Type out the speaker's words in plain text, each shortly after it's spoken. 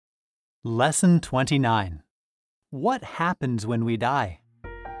Lesson 29. What happens when we die?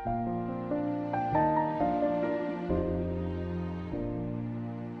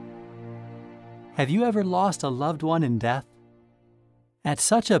 Have you ever lost a loved one in death? At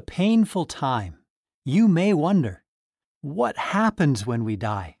such a painful time, you may wonder, what happens when we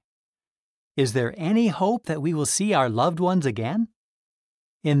die? Is there any hope that we will see our loved ones again?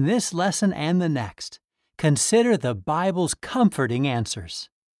 In this lesson and the next, consider the Bible's comforting answers.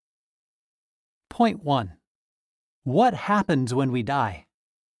 Point 1. What happens when we die?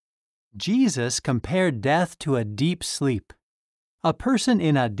 Jesus compared death to a deep sleep. A person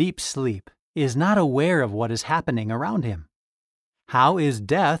in a deep sleep is not aware of what is happening around him. How is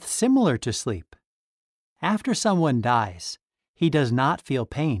death similar to sleep? After someone dies, he does not feel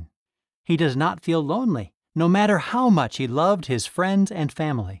pain. He does not feel lonely, no matter how much he loved his friends and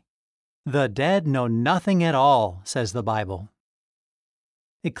family. The dead know nothing at all, says the Bible.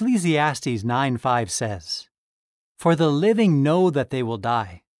 Ecclesiastes 9:5 says, "For the living know that they will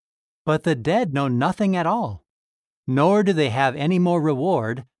die, but the dead know nothing at all, nor do they have any more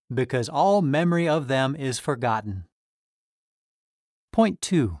reward, because all memory of them is forgotten." Point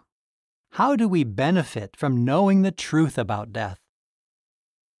 2. How do we benefit from knowing the truth about death?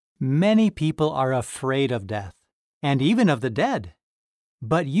 Many people are afraid of death, and even of the dead.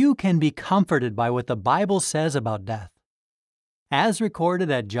 But you can be comforted by what the Bible says about death. As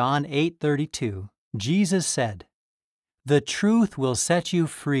recorded at John 8:32, Jesus said, "The truth will set you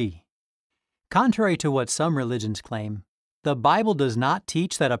free." Contrary to what some religions claim, the Bible does not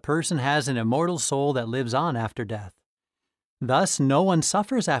teach that a person has an immortal soul that lives on after death. Thus, no one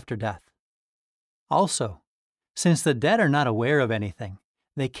suffers after death. Also, since the dead are not aware of anything,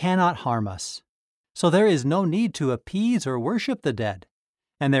 they cannot harm us. So there is no need to appease or worship the dead,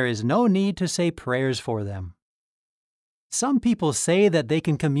 and there is no need to say prayers for them. Some people say that they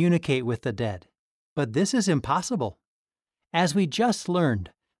can communicate with the dead, but this is impossible. As we just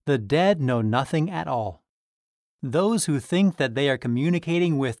learned, the dead know nothing at all. Those who think that they are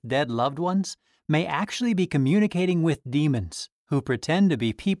communicating with dead loved ones may actually be communicating with demons who pretend to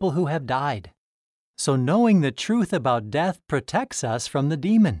be people who have died. So knowing the truth about death protects us from the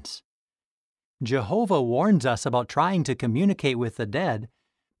demons. Jehovah warns us about trying to communicate with the dead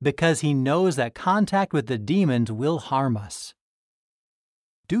because he knows that contact with the demons will harm us.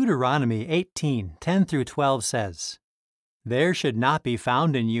 Deuteronomy 18:10-12 says, "There should not be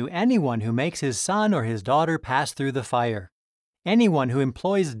found in you anyone who makes his son or his daughter pass through the fire, anyone who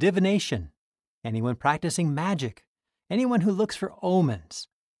employs divination, anyone practicing magic, anyone who looks for omens,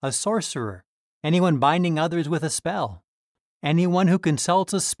 a sorcerer, anyone binding others with a spell, anyone who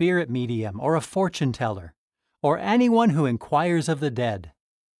consults a spirit medium or a fortune teller, or anyone who inquires of the dead.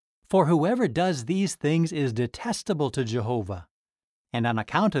 For whoever does these things is detestable to Jehovah. And on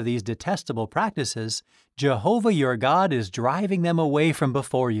account of these detestable practices, Jehovah your God is driving them away from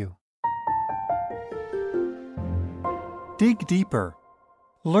before you." Dig deeper.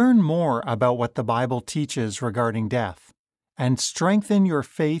 Learn more about what the Bible teaches regarding death, and strengthen your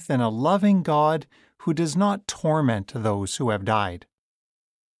faith in a loving God who does not torment those who have died.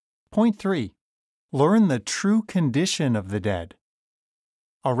 Point 3. Learn the true condition of the dead.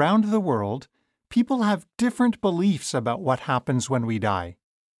 Around the world, people have different beliefs about what happens when we die.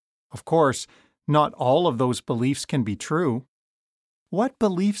 Of course, not all of those beliefs can be true. What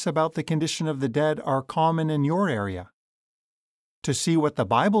beliefs about the condition of the dead are common in your area? To see what the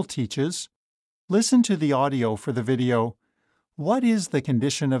Bible teaches, listen to the audio for the video, "What is the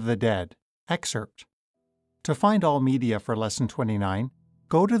Condition of the Dead?" excerpt. To find all media for Lesson 29,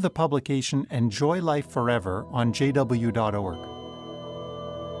 go to the publication Enjoy Life Forever on jw.org.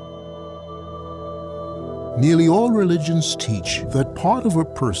 Nearly all religions teach that part of a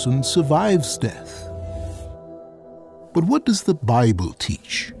person survives death. But what does the Bible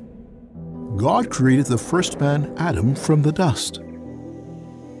teach? God created the first man, Adam, from the dust.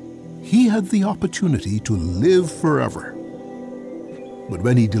 He had the opportunity to live forever. But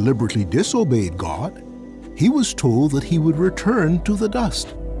when he deliberately disobeyed God, he was told that he would return to the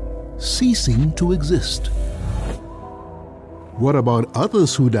dust, ceasing to exist. What about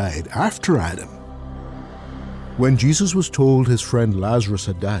others who died after Adam? When Jesus was told his friend Lazarus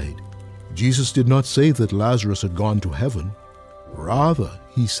had died, Jesus did not say that Lazarus had gone to heaven. Rather,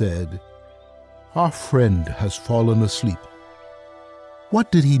 he said, "Our friend has fallen asleep." What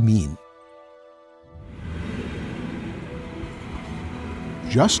did he mean?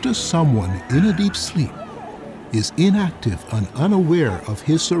 Just as someone in a deep sleep is inactive and unaware of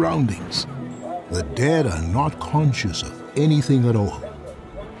his surroundings, the dead are not conscious of anything at all.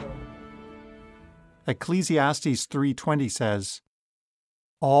 Ecclesiastes 3:20 says,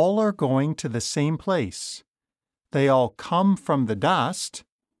 All are going to the same place. They all come from the dust,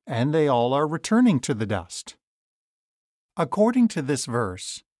 and they all are returning to the dust. According to this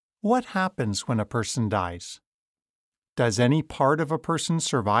verse, what happens when a person dies? Does any part of a person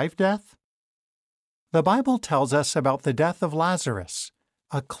survive death? The Bible tells us about the death of Lazarus,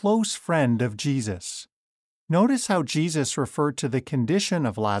 a close friend of Jesus. Notice how Jesus referred to the condition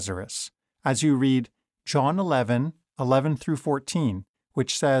of Lazarus as you read John 11 through 14,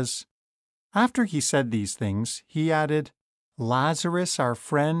 which says, "After he said these things, he added, 'Lazarus, our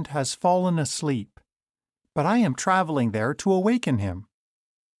friend, has fallen asleep, but I am traveling there to awaken him.'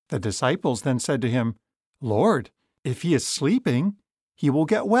 The disciples then said to him, 'Lord, if he is sleeping, he will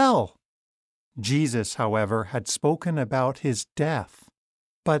get well.' Jesus, however, had spoken about his death,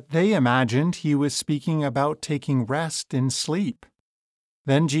 but they imagined he was speaking about taking rest in sleep.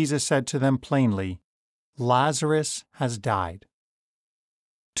 Then Jesus said to them plainly, 'Lazarus has died.'"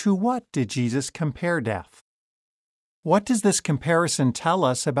 To what did Jesus compare death? What does this comparison tell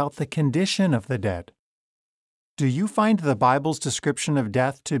us about the condition of the dead? Do you find the Bible's description of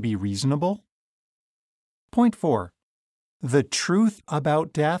death to be reasonable? Point 4. The truth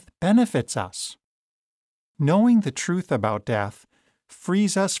about death benefits us. Knowing the truth about death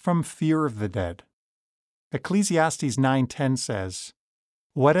frees us from fear of the dead. Ecclesiastes 9:10 says,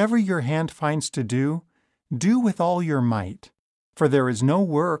 "Whatever your hand finds to do, do with all your might, for there is no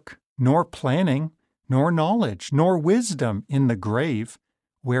work, nor planning, nor knowledge, nor wisdom in the grave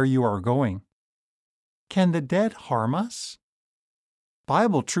where you are going." Can the dead harm us?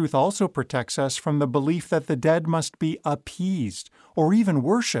 Bible truth also protects us from the belief that the dead must be appeased or even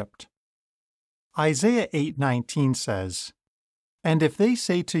worshipped. Isaiah 8:19 says, "And if they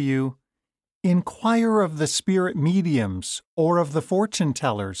say to you, 'Inquire of the spirit mediums or of the fortune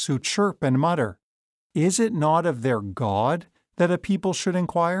tellers who chirp and mutter, is it not of their God that a people should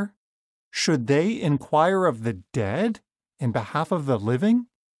inquire? Should they inquire of the dead in behalf of the living?'"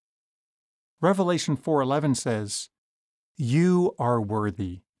 Revelation 4:11 says, "You are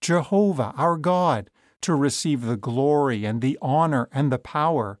worthy, Jehovah our God, to receive the glory and the honor and the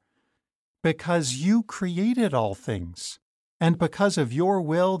power, because you created all things, and because of your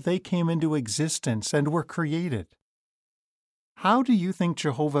will they came into existence and were created." How do you think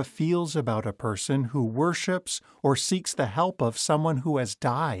Jehovah feels about a person who worships or seeks the help of someone who has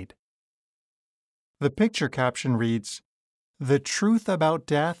died? The picture caption reads, "The truth about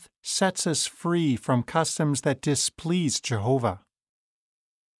death sets us free from customs that displease Jehovah."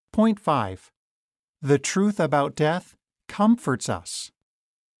 Point 5. The truth about death comforts us.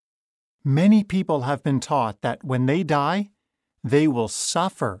 Many people have been taught that when they die, they will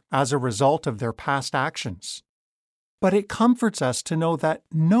suffer as a result of their past actions. But it comforts us to know that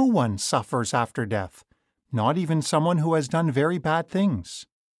no one suffers after death, not even someone who has done very bad things.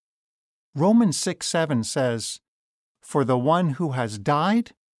 Romans 6:7 says, "For the one who has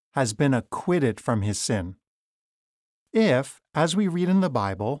died has been acquitted from his sin." If, as we read in the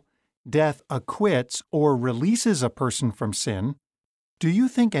Bible, death acquits or releases a person from sin, do you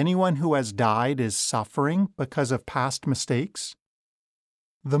think anyone who has died is suffering because of past mistakes?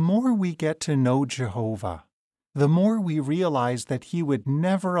 The more we get to know Jehovah, the more we realize that He would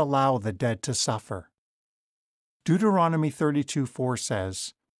never allow the dead to suffer. Deuteronomy 32:4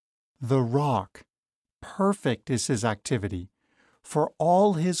 says, "The rock, perfect is His activity, for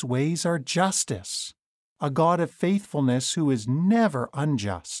all His ways are justice, a God of faithfulness who is never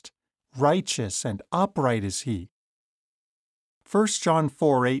unjust. Righteous and upright is He." 1 John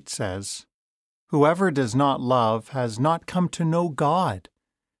 4:8 says, "Whoever does not love has not come to know God,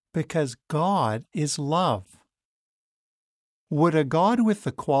 because God is love." Would a God with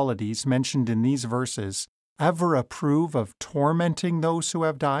the qualities mentioned in these verses ever approve of tormenting those who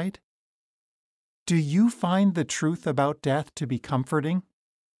have died? Do you find the truth about death to be comforting?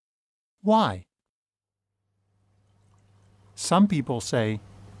 Why? Some people say,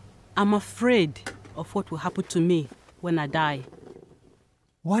 "I'm afraid of what will happen to me when I die."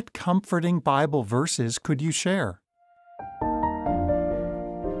 What comforting Bible verses could you share?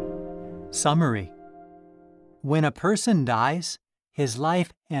 Summary. When a person dies, his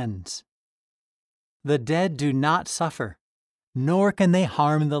life ends. The dead do not suffer, nor can they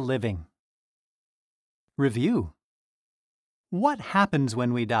harm the living. Review. What happens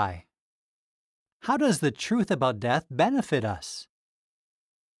when we die? How does the truth about death benefit us?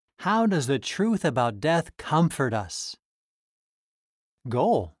 How does the truth about death comfort us?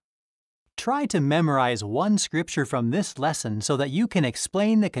 Goal. Try to memorize one scripture from this lesson so that you can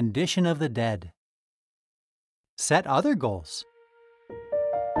explain the condition of the dead. Set other goals.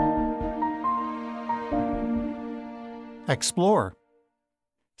 Explore.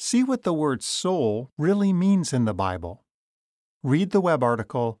 See what the word soul really means in the Bible. Read the web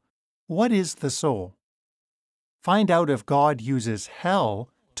article, What is the Soul? Find out if God uses hell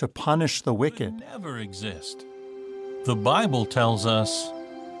to punish the wicked. Never exist. The Bible tells us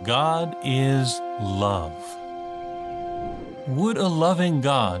God is love. Would a loving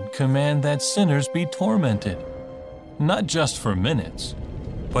God command that sinners be tormented, not just for minutes,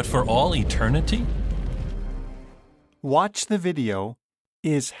 but for all eternity? Watch the video,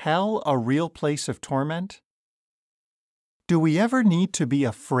 Is Hell a Real Place of Torment? Do we ever need to be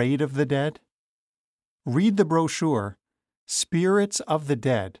afraid of the dead? Read the brochure, Spirits of the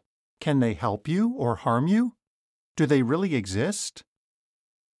Dead. Can they help you or harm you? Do they really exist?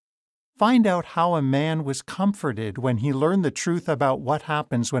 Find out how a man was comforted when he learned the truth about what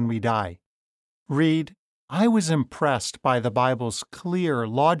happens when we die. Read, I was impressed by the Bible's clear,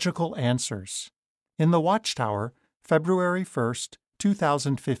 logical answers. In the Watchtower, February 1st,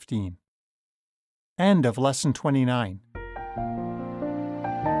 2015. End of Lesson 29.